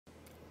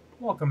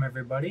Welcome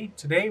everybody.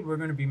 Today we're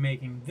going to be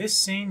making this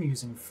scene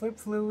using flip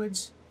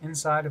fluids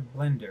inside of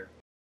Blender.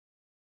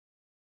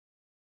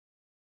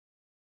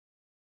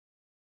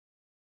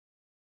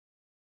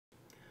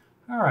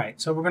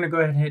 Alright, so we're going to go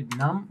ahead and hit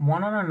num1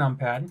 on our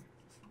numpad,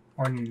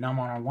 or num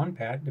on our 1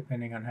 pad,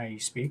 depending on how you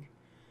speak.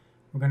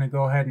 We're going to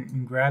go ahead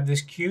and grab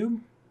this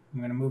cube. I'm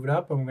going to move it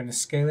up and we're going to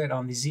scale it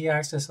on the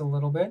z-axis a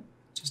little bit,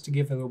 just to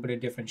give it a little bit of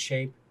different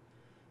shape.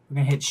 We're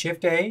going to hit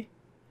Shift A.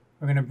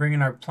 We're going to bring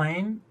in our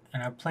plane,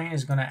 and our plane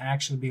is going to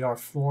actually be our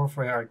floor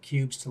for our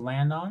cubes to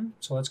land on.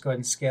 So let's go ahead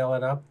and scale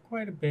it up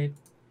quite a bit.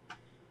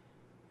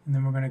 And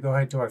then we're going to go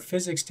ahead to our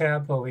physics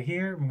tab over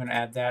here. We're going to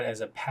add that as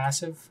a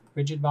passive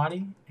rigid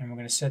body, and we're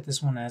going to set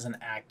this one as an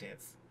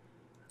active.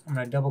 I'm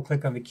going to double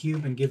click on the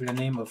cube and give it a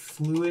name of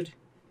fluid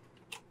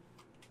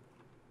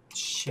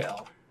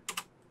shell.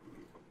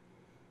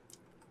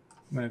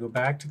 I'm going to go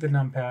back to the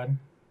numpad,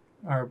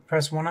 or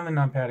press 1 on the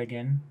numpad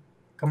again.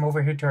 Come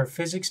over here to our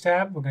physics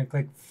tab. We're going to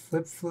click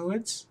flip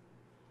fluids.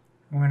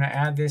 We're going to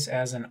add this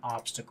as an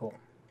obstacle.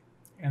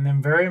 And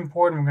then very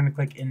important, we're going to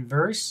click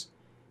inverse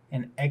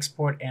and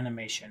export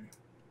animation.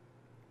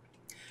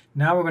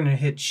 Now we're going to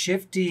hit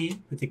Shift D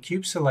with the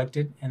cube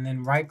selected and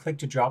then right click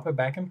to drop it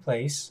back in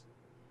place.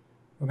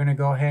 We're going to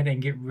go ahead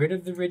and get rid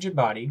of the rigid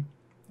body,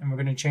 and we're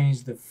going to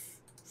change the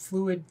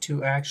fluid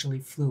to actually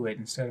fluid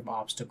instead of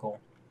obstacle.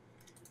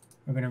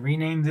 We're going to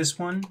rename this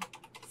one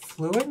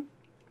fluid.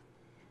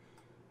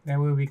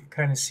 That way we can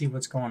kind of see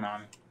what's going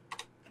on.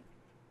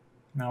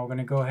 Now we're going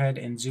to go ahead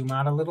and zoom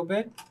out a little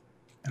bit,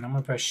 and I'm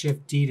going to press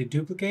Shift D to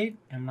duplicate.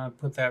 I'm going to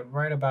put that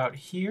right about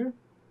here.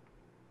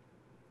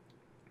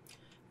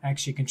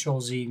 Actually,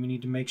 Control Z, we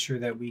need to make sure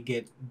that we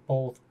get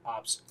both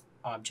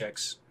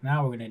objects.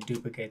 Now we're going to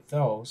duplicate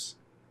those,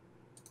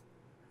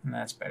 and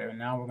that's better.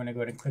 Now we're going to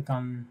go ahead and click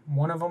on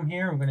one of them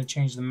here. We're going to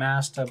change the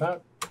mass to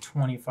about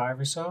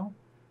 25 or so.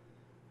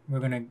 We're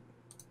going to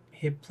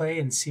hit play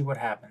and see what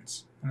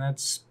happens, and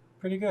that's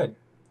pretty good.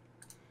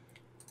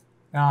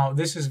 Now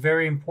this is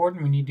very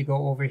important. We need to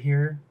go over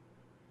here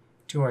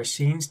to our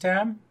Scenes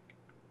tab,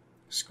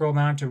 scroll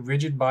down to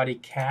Rigid Body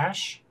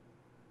Cache,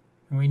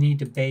 and we need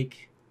to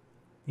bake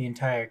the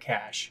entire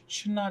cache.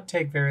 Should not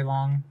take very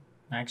long.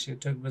 Actually,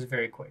 it was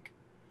very quick.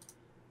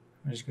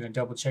 I'm just going to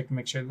double check to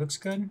make sure it looks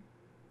good.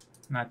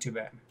 Not too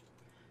bad.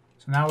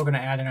 So now we're going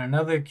to add in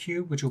another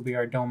cube, which will be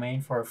our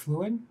domain for our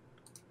fluid.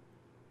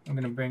 I'm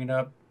going to bring it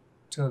up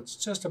till it's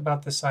just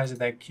about the size of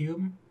that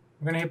cube.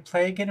 We're going to hit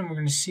play again, and we're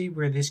going to see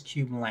where this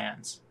cube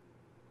lands.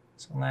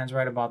 So it lands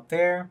right about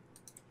there.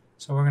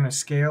 So we're going to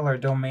scale our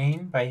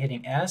domain by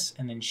hitting S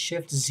and then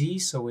Shift Z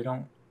so we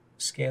don't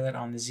scale it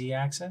on the Z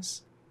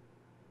axis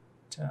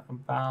to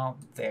about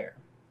there.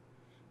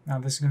 Now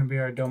this is going to be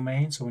our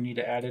domain, so we need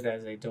to add it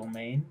as a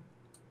domain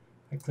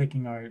by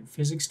clicking our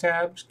physics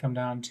tabs, come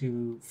down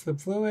to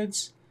flip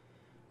fluids.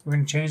 We're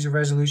going to change the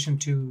resolution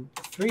to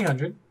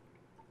 300.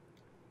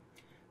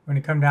 We're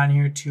going to come down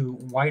here to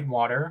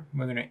whitewater.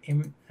 We're going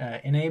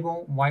to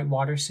enable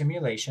whitewater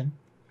simulation.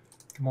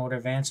 Come over to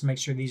advanced and make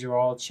sure these are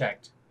all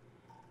checked.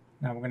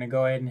 Now we're going to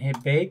go ahead and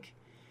hit bake.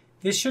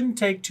 This shouldn't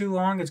take too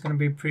long. It's going to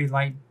be a pretty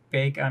light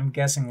bake. I'm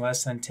guessing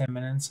less than 10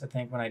 minutes. I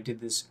think when I did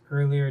this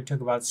earlier, it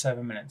took about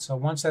 7 minutes. So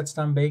once that's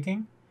done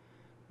baking,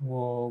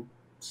 we'll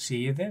see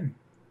you then.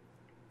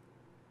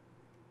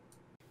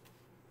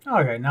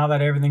 Okay, now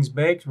that everything's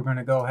baked, we're going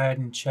to go ahead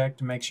and check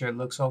to make sure it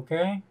looks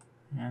okay.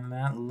 And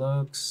that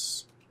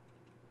looks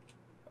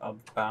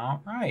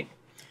about right.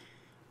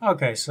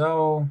 Okay,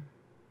 so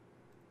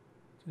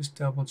just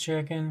double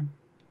checking.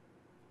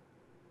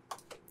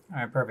 All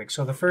right, perfect.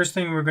 So the first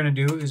thing we're going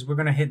to do is we're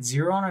going to hit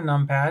 0 on our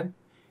numpad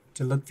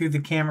to look through the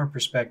camera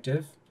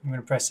perspective. I'm going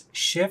to press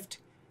Shift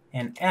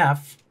and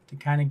F to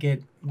kind of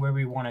get where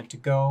we want it to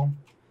go.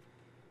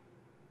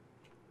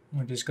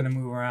 We're just going to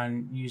move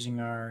around using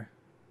our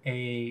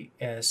A,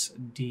 S,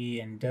 D,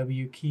 and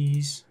W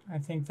keys. I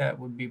think that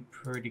would be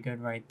pretty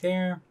good right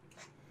there.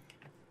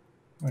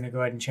 We're going to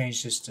go ahead and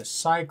change this to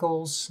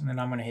cycles, and then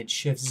I'm going to hit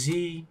Shift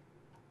Z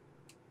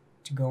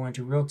to go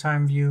into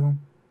real-time view.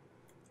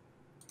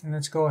 And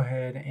let's go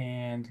ahead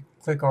and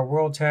click our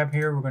world tab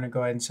here. We're going to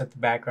go ahead and set the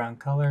background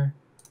color,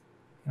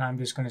 and I'm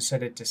just going to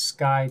set it to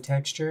sky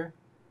texture.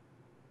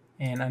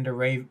 And under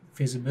ray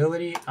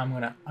visibility, I'm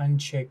going to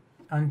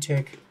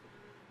untick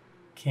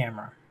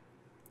camera.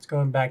 Let's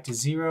go back to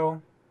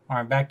 0,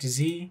 or back to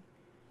Z.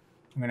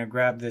 I'm going to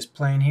grab this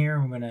plane here.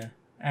 We're going to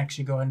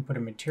actually go ahead and put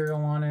a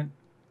material on it.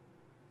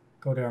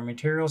 Go to our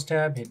materials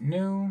tab, hit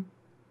new,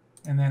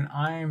 and then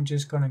I'm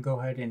just going to go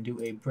ahead and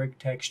do a brick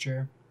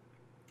texture.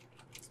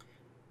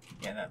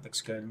 Yeah, that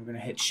looks good. We're going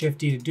to hit Shift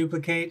D to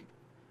duplicate.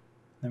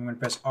 Then we're going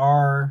to press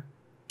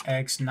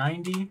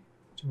RX90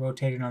 to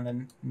rotate it on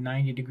the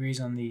 90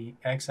 degrees on the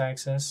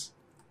x-axis.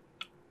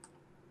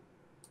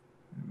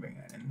 Bring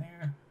that in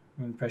there.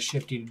 I'm going to press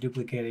Shift D to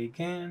duplicate it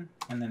again,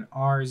 and then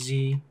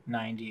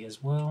RZ90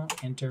 as well.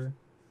 Enter.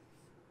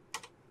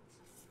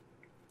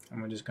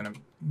 And we're just going to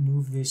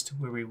move this to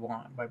where we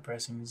want by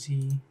pressing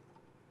Z.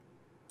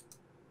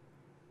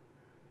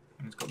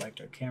 Let's go back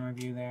to our camera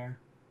view there.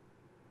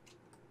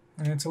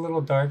 And it's a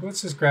little dark.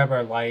 Let's just grab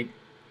our light,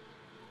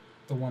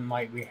 the one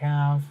light we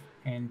have,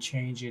 and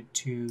change it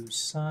to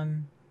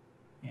sun.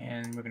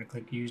 And we're going to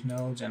click use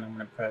nodes, and I'm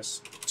going to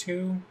press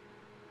 2.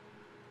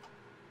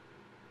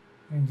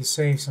 And to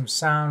save some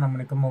sound, I'm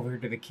going to come over here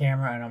to the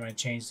camera, and I'm going to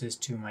change this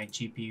to my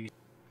GPU.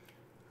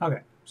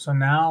 Okay, so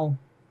now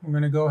we're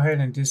going to go ahead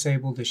and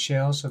disable the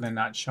shell so they're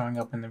not showing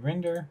up in the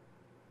render.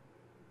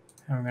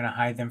 And we're going to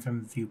hide them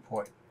from the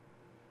viewport.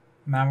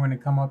 Now we're going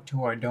to come up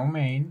to our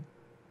domain,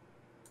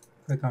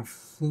 click on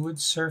fluid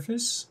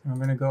surface, and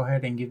we're going to go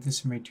ahead and give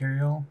this a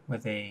material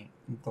with a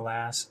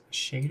glass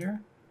shader.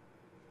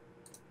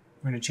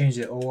 We're going to change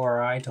the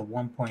ORI to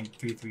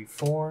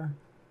 1.334.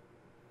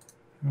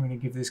 I'm going to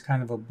give this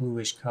kind of a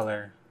bluish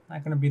color.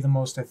 Not going to be the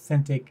most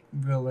authentic,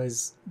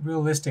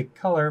 realistic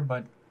color,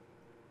 but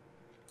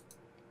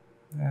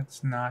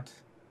that's not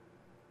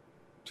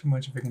too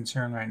much of a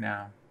concern right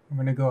now. We're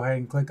going to go ahead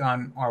and click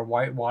on our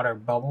white water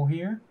bubble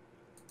here.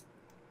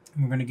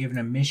 And we're going to give an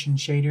emission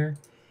shader,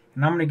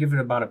 and I'm going to give it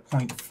about a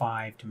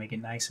 0.5 to make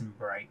it nice and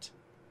bright.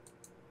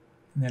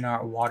 And then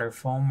our water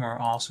foam, we're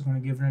also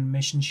going to give it an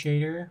emission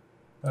shader,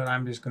 but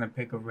I'm just going to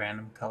pick a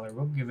random color.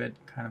 We'll give it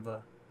kind of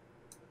a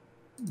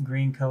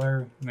green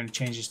color. I'm going to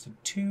change this to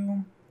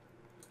 2.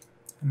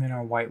 And then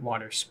our white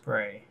water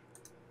spray,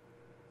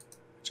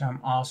 which I'm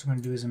also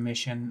going to do as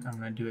emission. I'm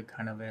going to do it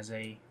kind of as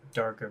a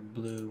darker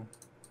blue.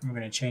 I'm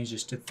going to change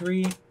this to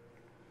 3.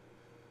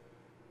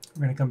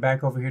 We're going to come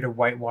back over here to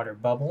white water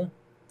bubble.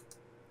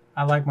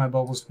 I like my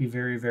bubbles to be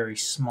very, very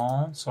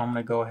small, so I'm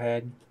going to go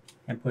ahead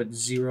and put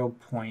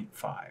 0.5.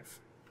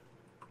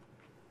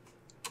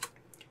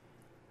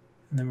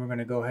 And then we're going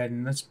to go ahead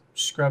and let's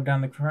scrub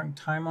down the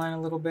current timeline a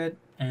little bit,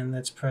 and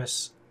let's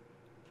press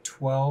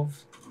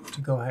 12 to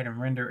go ahead and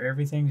render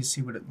everything to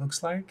see what it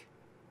looks like.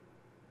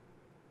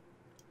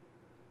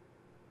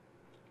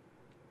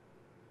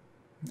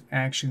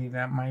 Actually,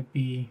 that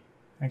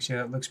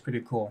that looks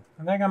pretty cool.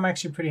 I think I'm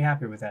actually pretty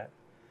happy with that.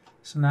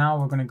 So now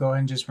we're going to go ahead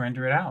and just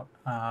render it out.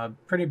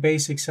 Pretty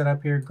basic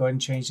setup here. Go ahead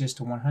and change this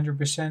to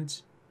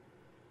 100%.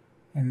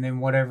 And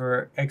then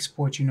whatever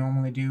export you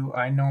normally do,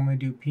 I normally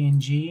do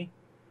PNG.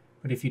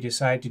 But if you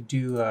decide to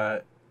do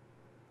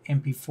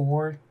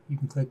MP4, you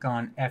can click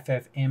on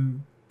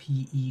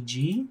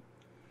FFmpeg.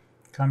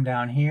 Come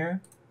down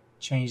here,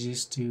 change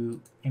this to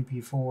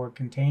MP4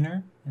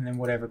 container, and then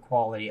whatever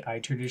quality. I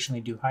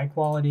traditionally do high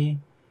quality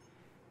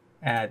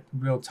at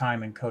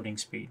real-time encoding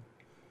speed.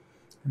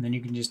 And then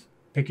you can just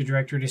pick your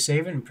directory to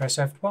save it and press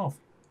F12.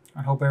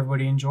 I hope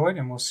everybody enjoyed,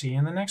 and we'll see you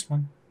in the next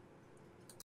one.